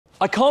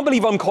I can't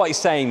believe I'm quite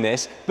saying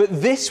this,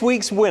 but this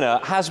week's winner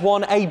has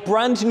won a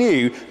brand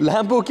new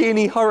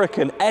Lamborghini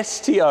Huracan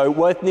STO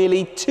worth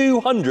nearly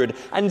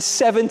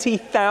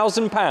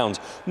 £270,000.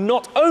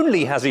 Not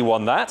only has he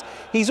won that,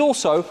 he's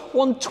also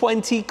won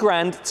 20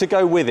 grand to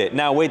go with it.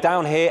 Now, we're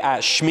down here at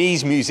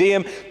Schmee's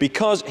Museum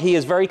because he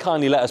has very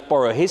kindly let us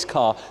borrow his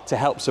car to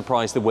help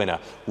surprise the winner.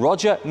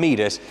 Roger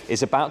Medus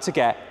is about to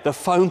get the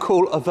phone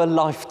call of a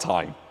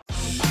lifetime.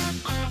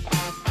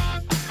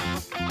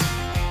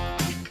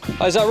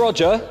 Oh, is that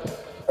Roger?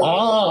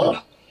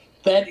 Ah,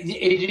 that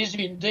it is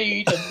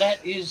indeed, and that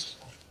is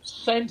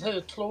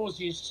Santa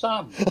Claus's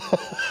son,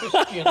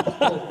 Christian.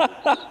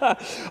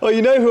 Oh,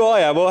 you know who I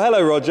am. Well,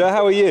 hello, Roger.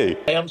 How are you?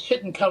 I'm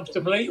sitting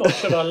comfortably, or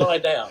should I lie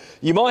down?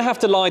 You might have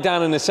to lie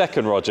down in a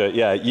second, Roger.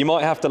 Yeah, you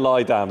might have to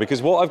lie down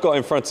because what I've got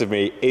in front of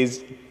me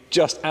is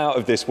just out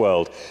of this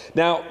world.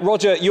 Now,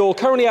 Roger, you're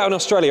currently out in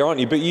Australia,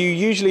 aren't you? But you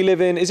usually live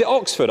in, is it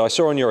Oxford? I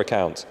saw on your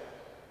account.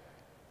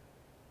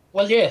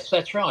 Well, yes,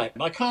 that's right.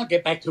 I can't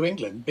get back to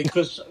England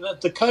because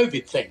of the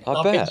COVID thing.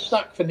 I've been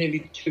stuck for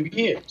nearly 2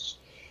 years.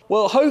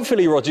 Well,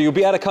 hopefully, Roger, you'll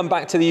be able to come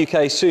back to the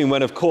UK soon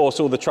when, of course,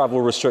 all the travel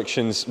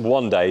restrictions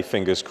one day,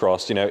 fingers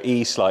crossed, you know,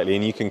 ease slightly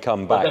and you can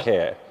come back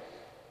here.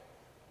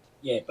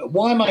 Yeah, but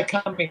why am I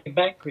coming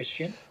back,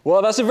 Christian?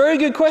 Well, that's a very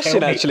good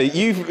question, actually.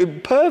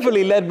 You've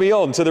perfectly led me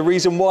on to the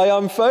reason why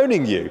I'm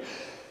phoning you.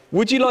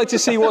 Would you like to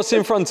see what's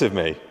in front of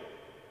me?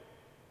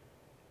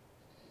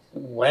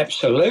 Oh,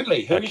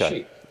 absolutely. Who is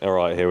she? All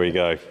right, here we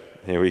go.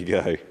 Here we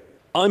go.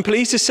 I'm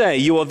pleased to say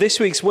you are this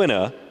week's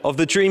winner of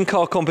the Dream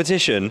Car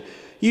competition.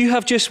 You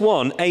have just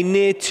won a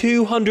near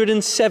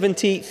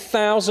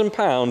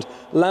 £270,000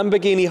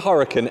 Lamborghini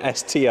Huracan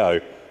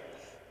STO.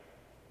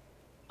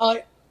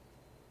 I'm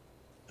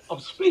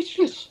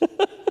speechless.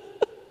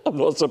 I'm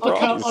not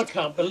surprised. I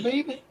can't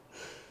believe it.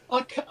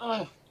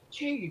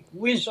 Gee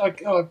whiz,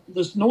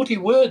 there's naughty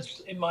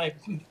words in my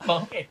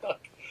mind.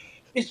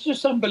 It's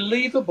just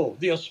unbelievable.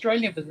 The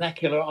Australian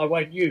vernacular I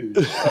won't use.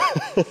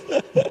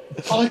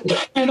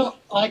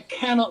 I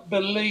cannot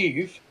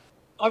believe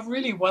I've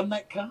really won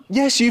that car.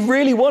 Yes, you've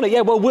really won it.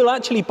 Yeah, well, we'll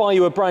actually buy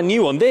you a brand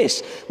new one.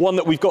 This one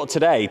that we've got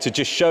today to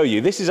just show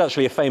you, this is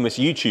actually a famous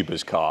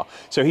YouTuber's car.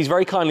 So he's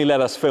very kindly let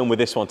us film with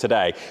this one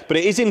today. But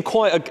it is in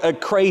quite a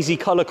crazy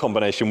colour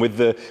combination with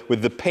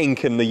the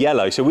pink and the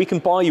yellow. So we can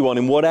buy you one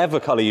in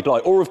whatever colour you'd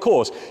like. Or, of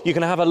course, you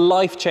can have a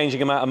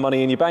life-changing amount of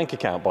money in your bank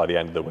account by the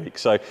end of the week.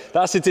 So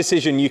that's a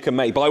decision you can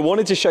make. But I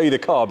wanted to show you the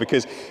car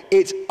because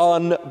it's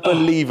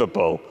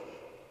unbelievable.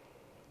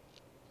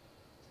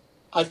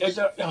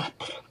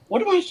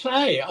 What do I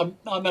say? I'm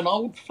an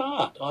old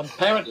fart.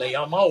 Apparently,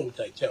 I'm old,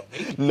 they tell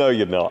me. No,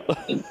 you're not.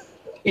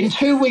 In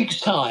 2 weeks'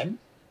 time,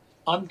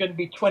 I'm going to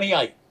be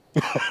 28.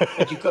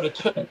 But you've got to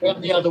turn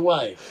around the other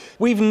way.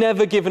 We've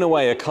never given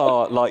away a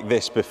car like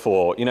this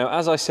before. You know,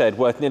 as I said,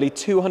 worth nearly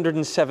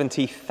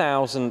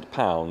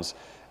 £270,000.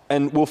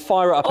 And we'll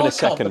fire it up in a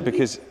second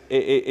because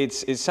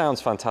it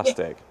sounds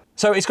fantastic. Yeah.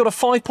 So it's got a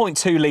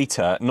 5.2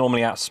 litre,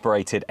 normally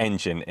aspirated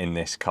engine in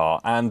this car,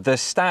 and the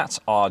stats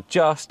are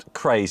just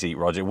crazy,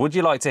 Roger. Would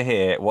you like to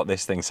hear what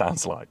this thing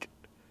sounds like?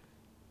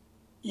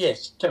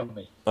 Yes, tell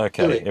me.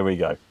 Okay, here we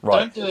go. Right.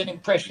 Don't do an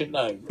impression,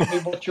 though. Let me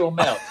watch your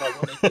mouth. I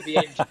want it to be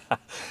engine.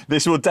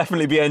 This will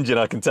definitely be engine,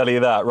 I can tell you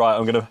that. Right,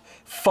 I'm going to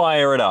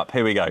fire it up.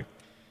 Here we go.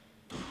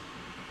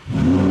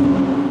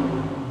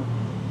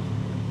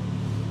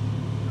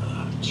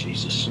 Oh,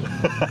 Jesus.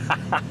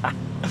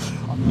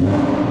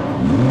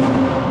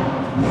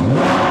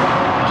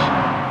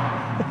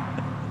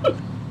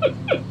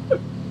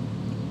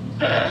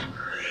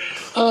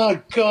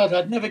 Oh, God,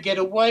 I'd never get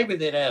away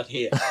with it out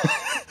here.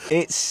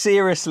 It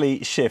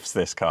seriously shifts,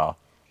 this car.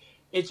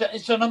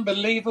 It's an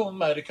unbelievable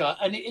motor car,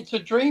 and it's a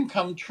dream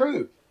come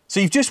true. So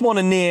you've just won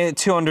a near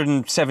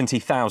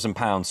 £270,000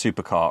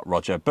 supercar,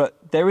 Roger,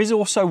 but there is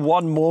also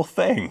one more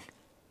thing.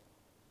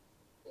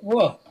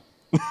 What?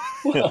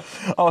 What?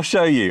 I'll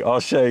show you,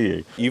 I'll show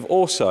you. You've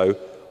also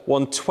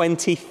won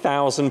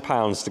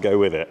 £20,000 to go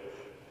with it.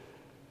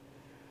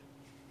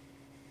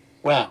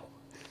 Wow.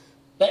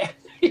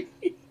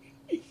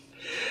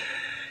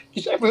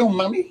 Is that real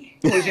money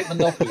or is it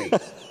Monopoly?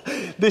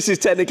 This is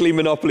technically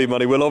Monopoly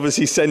money. We'll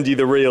obviously send you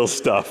the real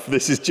stuff.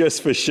 This is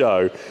just for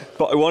show.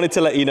 But I wanted to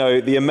let you know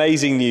the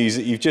amazing news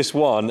that you've just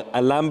won a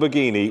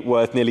Lamborghini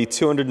worth nearly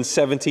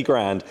 270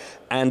 grand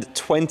and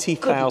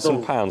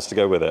 £20,000 to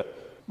go with it.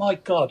 My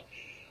God.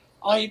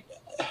 I'm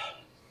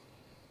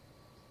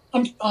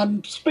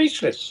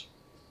speechless.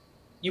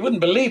 You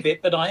wouldn't believe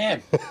it, but I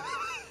am.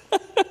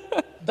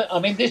 But, I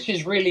mean, this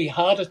is really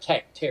heart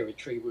attack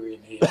territory we're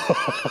in here.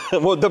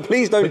 Well,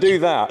 please don't do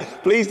that.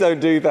 Please don't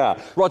do that.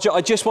 Roger,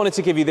 I just wanted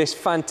to give you this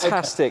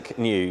fantastic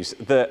news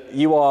that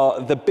you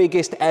are the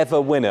biggest ever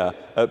winner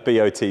at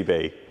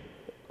BOTB.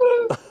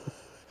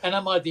 And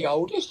am I the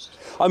oldest?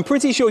 I'm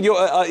pretty sure you're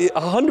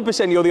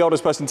 100% you're the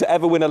oldest person to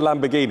ever win a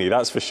Lamborghini,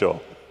 that's for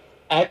sure.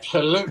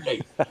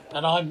 Absolutely.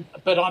 And I'm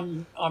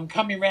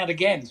coming round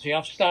again. See,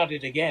 I've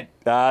started again.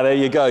 Ah, there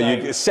you go.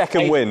 So,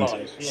 second wind.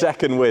 yeah.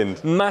 Second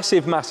wind.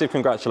 Massive, massive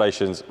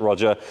congratulations,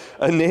 Roger.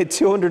 A near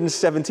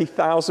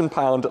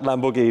 £270,000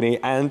 Lamborghini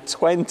and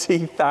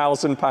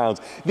 £20,000.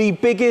 The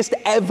biggest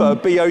ever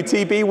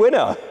BOTB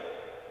winner.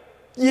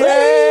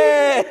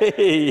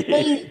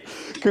 Yay!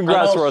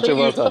 Congrats, Roger.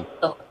 Well done.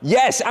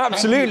 Yes,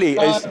 absolutely.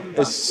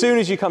 As soon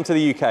as you come to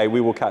the UK,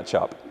 we will catch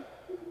up.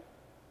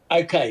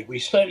 Okay, we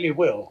certainly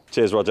will.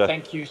 Cheers, Roger.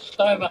 Thank you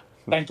so much.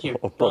 Thank you.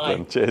 No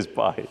problem. Bye. Cheers,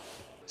 bye.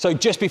 So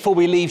just before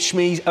we leave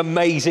Shmee's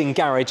amazing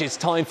garage, it's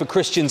time for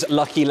Christian's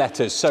lucky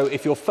letters. So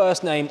if your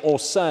first name or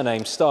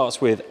surname starts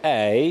with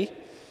a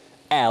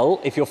L,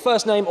 if your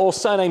first name or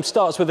surname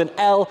starts with an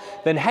L,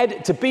 then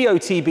head to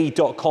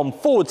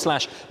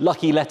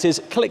botb.com/lucky letters,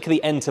 click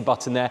the enter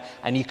button there,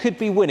 and you could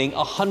be winning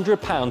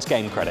 £100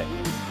 game credit.